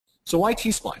So why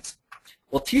T-Splines?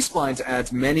 Well, T-Splines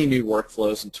adds many new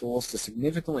workflows and tools to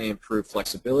significantly improve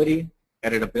flexibility,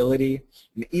 editability,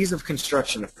 and ease of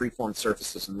construction of freeform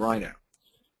surfaces in Rhino.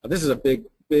 Now, this is a big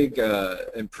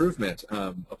improvement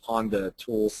upon the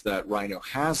tools that Rhino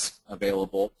has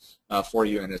available for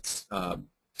you in its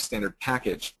standard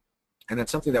package. And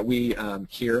it's something that we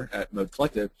here at Mode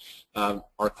Collective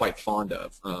are quite fond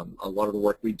of. A lot of the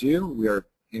work we do, we are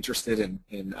interested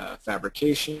in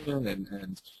fabrication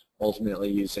and ultimately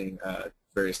using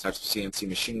various types of CNC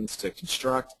machines to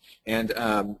construct and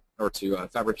or to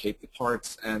fabricate the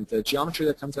parts. And the geometry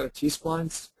that comes out of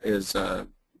T-Splines is top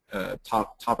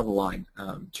of the line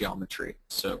geometry.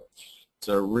 So it's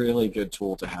a really good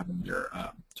tool to have in your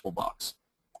toolbox.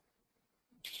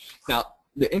 Now,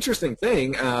 the interesting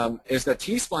thing is that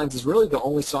T-Splines is really the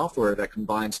only software that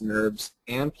combines NURBS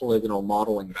and polygonal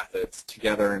modeling methods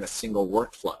together in a single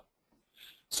workflow.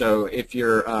 So if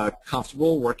you're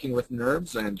comfortable working with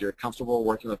NURBS and you're comfortable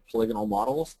working with polygonal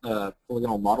models,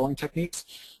 polygonal modeling techniques,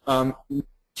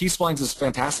 T-Splines is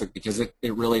fantastic because it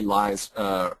really lies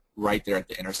right there at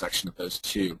the intersection of those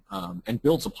two and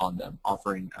builds upon them,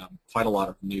 offering quite a lot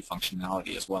of new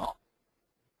functionality as well.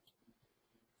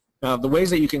 The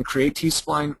ways that you can create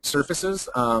T-Spline surfaces,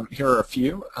 here are a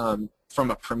few.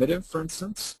 From a primitive, for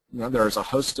instance, there's a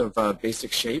host of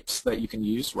basic shapes that you can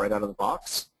use right out of the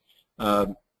box.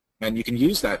 And you can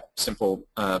use that simple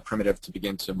primitive to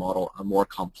begin to model a more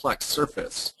complex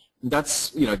surface. And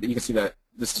that's, you can see that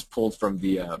this is pulled from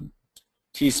the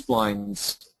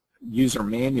T-Splines user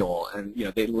manual, and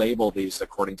they label these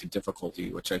according to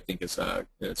difficulty, which I think is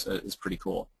pretty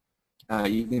cool.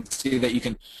 You can see that you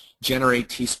can generate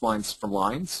T-Splines from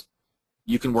lines.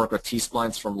 You can work with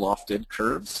T-Splines from lofted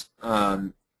curves,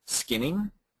 skinning,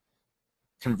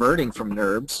 converting from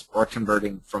NURBS, or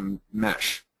converting from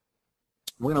mesh.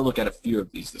 We're going to look at a few of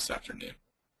these this afternoon.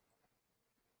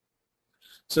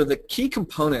 So the key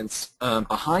components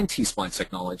behind T-Splines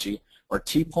technology are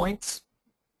T-points,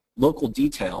 local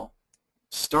detail,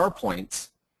 star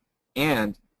points,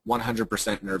 and 100%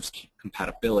 NURBS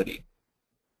compatibility.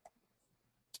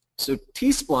 So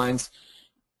T-Splines,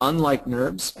 unlike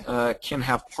NURBS, can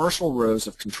have partial rows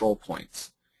of control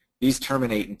points. These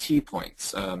terminate in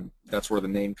T-points. That's where the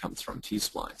name comes from,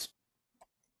 T-Splines.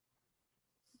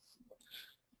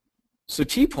 So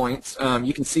T-points,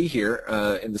 you can see here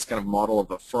in this kind of model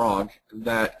of a frog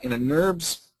that in a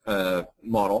NURBS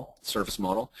model, surface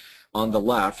model, on the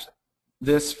left,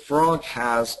 this frog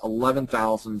has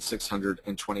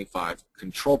 11,625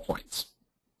 control points.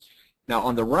 Now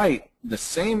on the right, the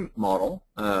same model,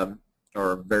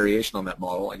 or variation on that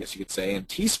model, I guess you could say, in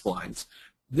T-Splines,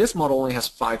 this model only has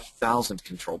 5,000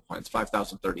 control points,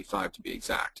 5,035 to be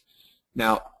exact.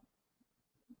 Now,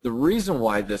 the reason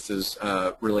why this is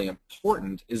really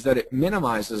important is that it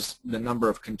minimizes the number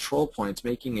of control points,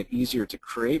 making it easier to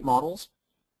create models,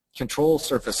 control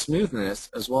surface smoothness,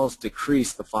 as well as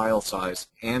decrease the file size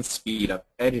and speed up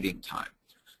editing time.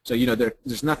 So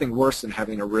there's nothing worse than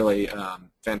having a really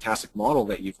fantastic model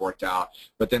that you've worked out,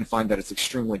 but then find that it's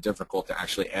extremely difficult to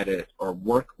actually edit or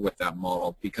work with that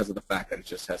model because of the fact that it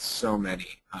just has so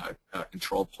many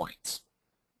control points.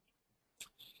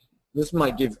 This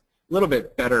might give a little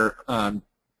bit better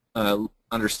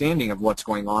understanding of what's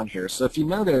going on here. So if you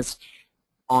notice,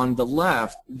 on the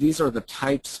left, these are the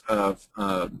types of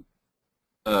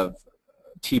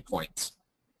T-points.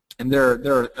 And there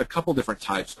are a couple different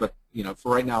types, but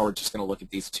for right now we're just going to look at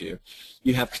these two.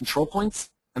 You have control points,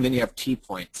 and then you have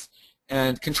T-points.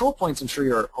 And control points, I'm sure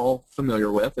you're all familiar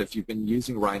with if you've been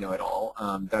using Rhino at all.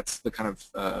 That's the kind of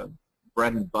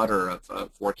bread and butter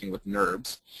of working with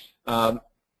NURBS.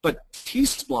 But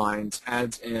T-Splines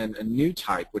adds in a new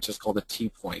type, which is called a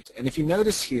T-point. And if you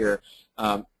notice here,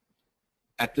 at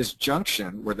this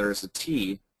junction where there's a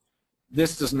T,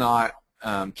 this does not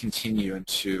continue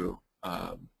into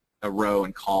a row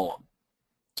and column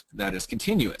that is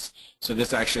continuous. So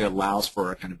this actually allows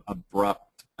for a kind of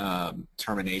abrupt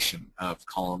termination of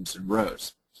columns and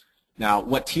rows. Now,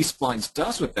 what T-Splines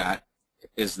does with that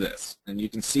is this, and you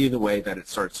can see the way that it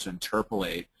starts to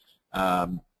interpolate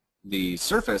the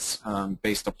surface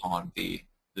based upon the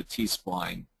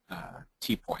T-Spline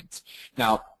T-points.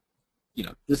 Now,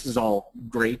 this is all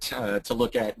great to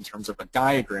look at in terms of a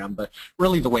diagram, but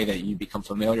really the way that you become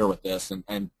familiar with this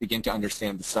and begin to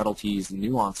understand the subtleties and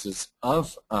nuances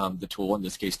of the tool, in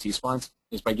this case T-Splines,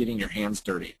 is by getting your hands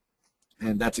dirty.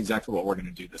 And that's exactly what we're going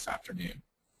to do this afternoon.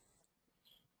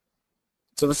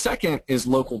 So the second is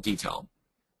local detail.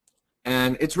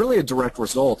 And it's really a direct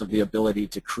result of the ability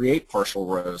to create partial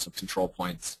rows of control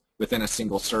points within a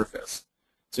single surface.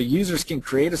 So users can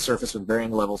create a surface with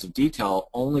varying levels of detail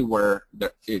only where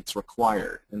it's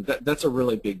required, and that's a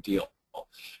really big deal.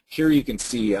 Here you can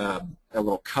see a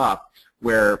little cup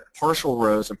where partial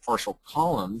rows and partial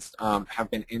columns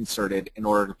have been inserted in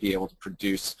order to be able to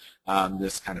produce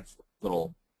this kind of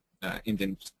little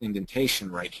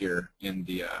indentation right here in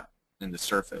the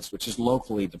surface, which is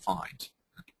locally defined.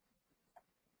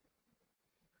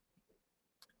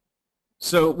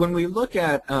 So when we look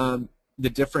at the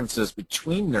differences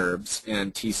between NURBS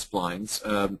and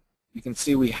T-Splines, you can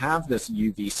see we have this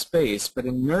UV space, but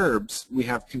in NURBS we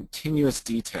have continuous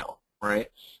detail, right?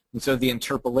 And so the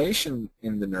interpolation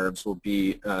in the NURBS will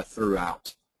be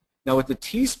throughout. Now with the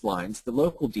T-Splines, the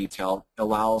local detail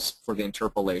allows for the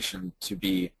interpolation to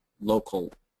be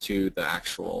local to the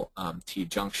actual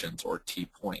T-junctions or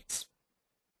T-points.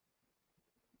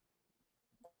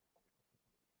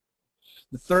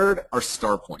 The third are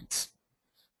star points.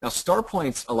 Now star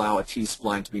points allow a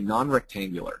T-spline to be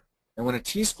non-rectangular. And when a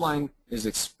T-spline is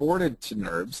exported to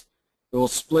NURBS, it will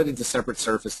split into separate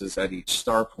surfaces at each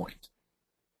star point.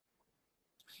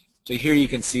 So here you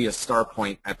can see a star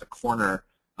point at the corner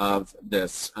of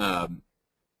this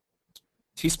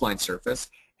T-spline surface.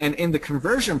 And in the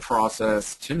conversion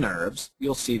process to NURBS,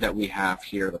 you'll see that we have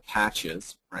here the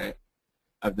patches, right,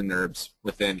 of the NURBS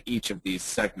within each of these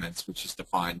segments, which is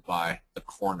defined by the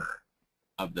corner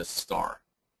of this star.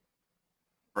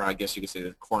 Or I guess you could say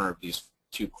the corner of these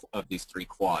three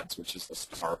quads, which is the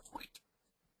star point.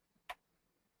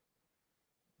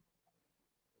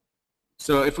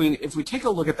 So if we take a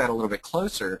look at that a little bit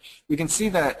closer, we can see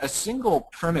that a single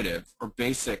primitive or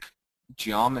basic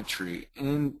geometry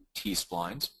in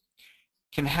T-splines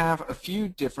can have a few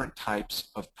different types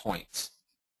of points.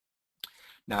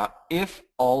 Now, if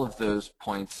all of those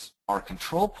points are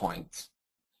control points,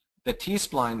 the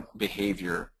T-spline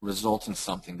behavior results in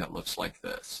something that looks like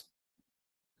this.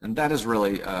 And that is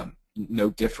really no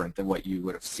different than what you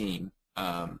would have seen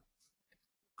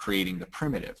creating the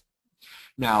primitive.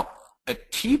 Now, a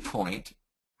T-point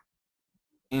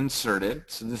inserted,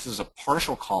 so this is a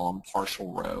partial column,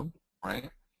 partial row,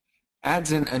 right,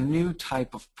 adds in a new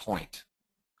type of point.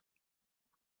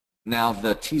 Now,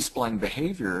 the T-spline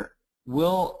behavior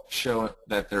will show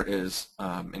that there is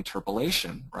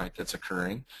interpolation, right, that's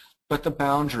occurring, but the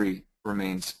boundary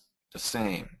remains the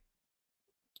same.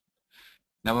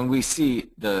 Now when we see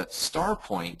the star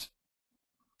point,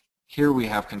 here we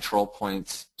have control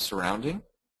points surrounding,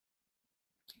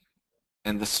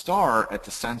 and the star at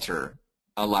the center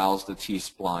allows the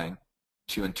T-spline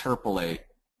to interpolate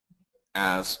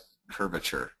as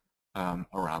curvature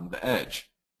around the edge.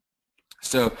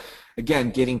 So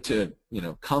again, getting to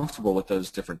comfortable with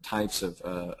those different types of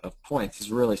points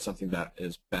is really something that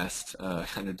is best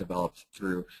kind of developed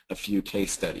through a few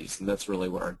case studies, and that's really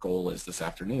what our goal is this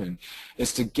afternoon,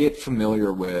 is to get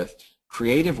familiar with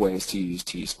creative ways to use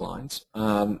T-splines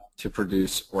to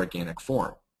produce organic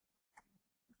form.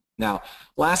 Now,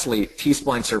 lastly,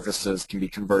 T-spline surfaces can be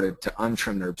converted to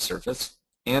untrimmed NURBS surface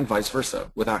and vice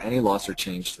versa without any loss or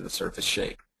change to the surface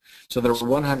shape. So they're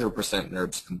 100%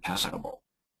 NURBS compatible.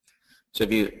 So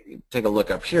if you take a look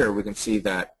up here, we can see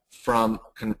that from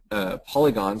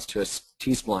polygons to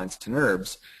T-splines to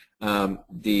NURBS,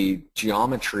 the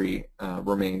geometry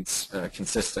remains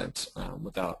consistent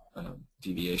without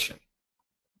deviation.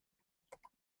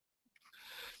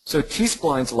 So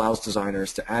T-splines allows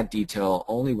designers to add detail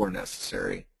only where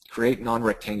necessary, create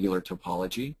non-rectangular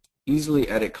topology, easily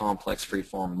edit complex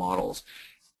freeform models,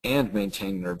 and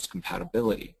maintain NURBS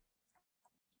compatibility.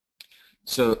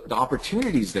 So the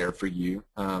opportunities there for you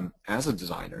as a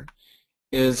designer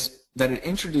is that it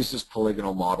introduces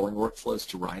polygonal modeling workflows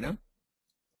to Rhino.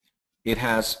 It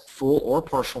has full or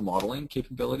partial modeling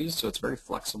capabilities, so it's very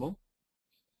flexible.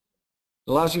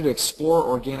 It allows you to explore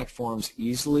organic forms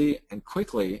easily and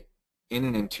quickly in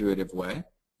an intuitive way.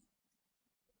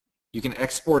 You can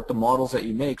export the models that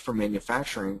you make for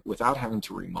manufacturing without having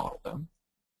to remodel them.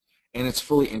 And it's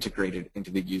fully integrated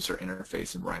into the user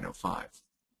interface in Rhino 5.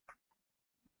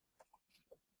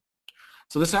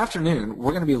 So this afternoon,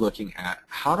 we're going to be looking at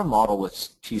how to model with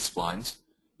T-splines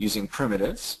using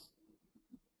primitives,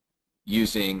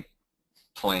 using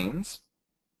planes,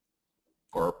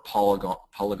 or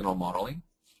polygonal modeling,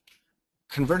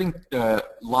 converting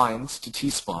lines to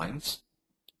T-splines,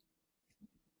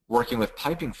 working with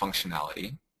piping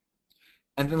functionality,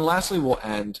 and then lastly we'll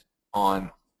end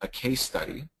on a case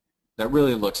study that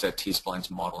really looks at T-splines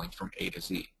modeling from A to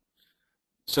Z.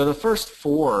 So the first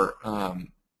four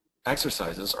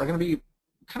exercises are going to be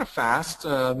kind of fast.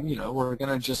 We're going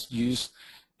to just use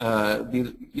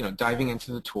be diving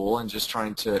into the tool and just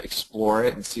trying to explore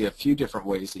it and see a few different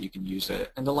ways that you can use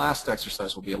it. And the last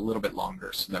exercise will be a little bit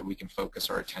longer so that we can focus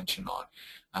our attention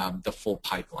on the full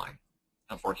pipeline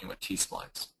of working with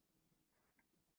T-Splines.